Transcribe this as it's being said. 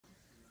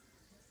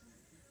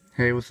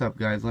Hey, what's up,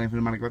 guys? Lane from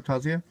the Manic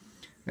Reptiles here.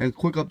 And a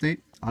quick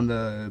update on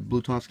the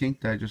blue tongue skink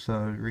that I just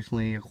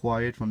recently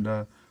acquired from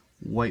the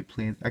White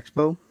Plains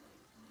Expo.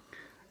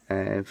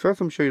 And first,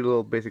 I'm going to show you the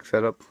little basic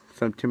setup.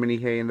 Some Timothy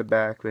hay in the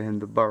back for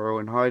him to burrow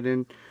and hide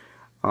in.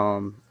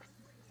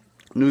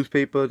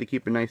 Newspaper to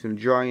keep it nice and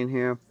dry in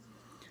here.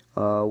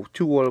 2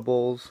 water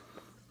bowls.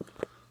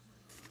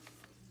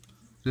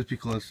 Just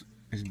because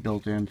it's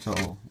built in,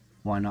 so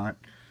why not?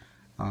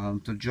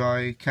 To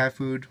dry cat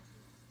food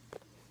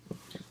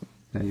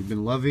that you've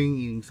been loving,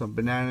 eating some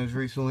bananas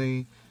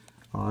recently.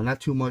 Not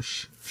too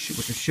much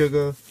with the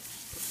sugar.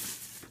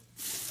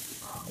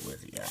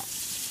 Where's he at?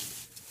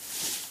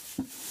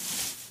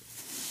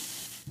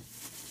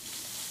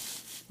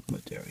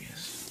 But there he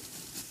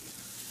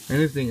is. And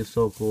this thing is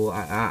so cool.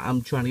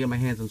 I'm trying to get my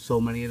hands on so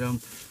many of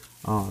them.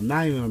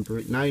 Not even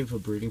for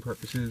breeding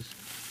purposes,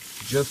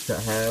 just to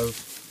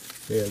have.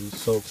 They're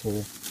so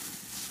cool.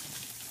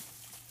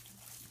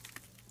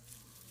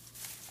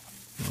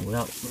 Now,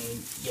 without me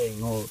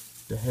getting all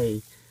the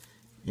hay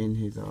in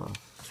his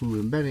food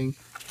and bedding,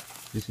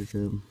 this is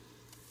him.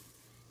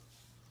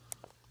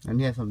 And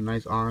he has some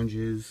nice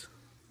oranges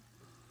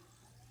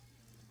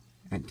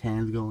and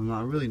tans going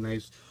on. Really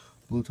nice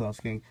blue tongue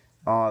skink.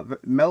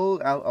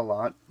 Mellowed out a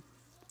lot.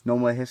 No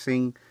more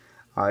hissing.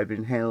 I've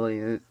been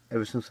handling it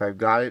ever since I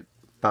got it.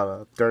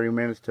 About 30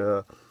 minutes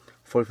to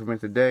 45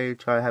 minutes a day.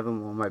 Try to have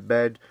him on my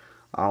bed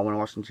when I'm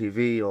watching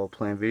TV or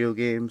playing video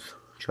games.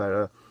 Try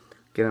to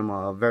get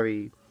him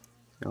very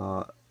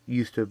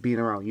used to being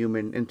around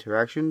human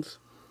interactions.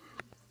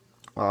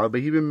 But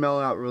he's been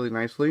mellowing out really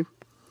nicely.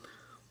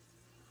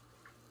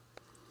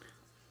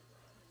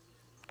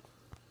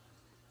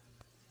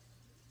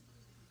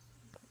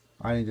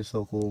 I think it's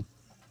so cool.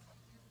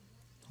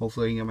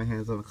 Hopefully I can get my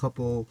hands on a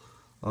couple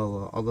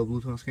of other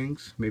blue tongue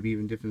skinks, maybe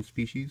even different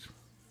species.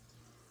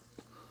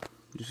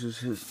 This is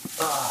his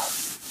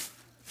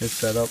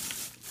setup.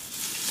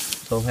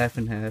 So half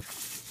and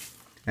half.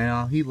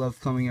 And he loves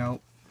coming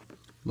out.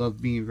 Loves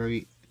being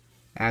very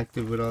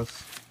active with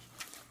us.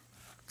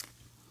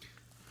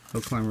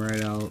 He'll climb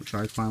right out,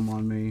 try to climb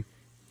on me.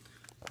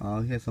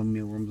 He has some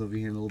mealworms over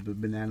here and a little bit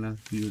of banana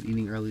he was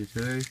eating earlier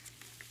today.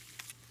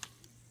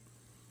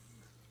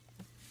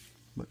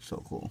 But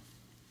so cool.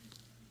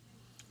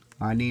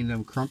 I named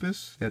him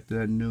Krampus after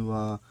that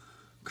new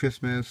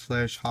Christmas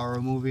 /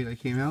 horror movie that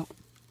came out.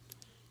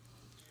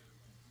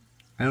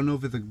 I don't know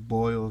if it's a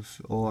boy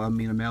or a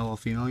male or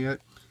female yet,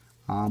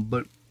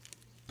 but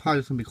probably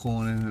just gonna be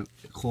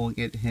calling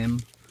it him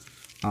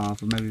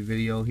from every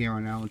video here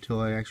on out until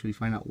I actually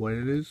find out what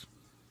it is,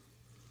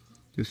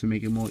 just to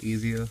make it more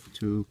easier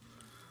to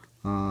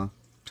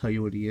tell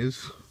you what he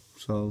is.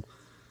 So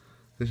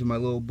this is my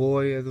little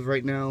boy as of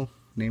right now,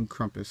 named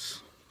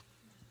Krampus.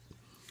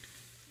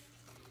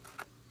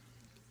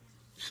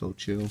 So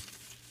chill.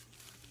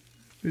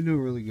 Been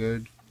doing really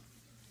good.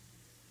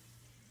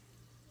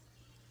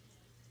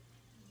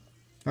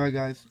 Alright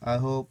guys, I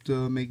hope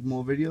to make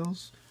more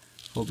videos.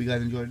 Hope you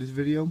guys enjoyed this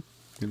video.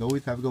 As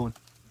always, have a good one.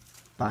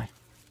 Bye.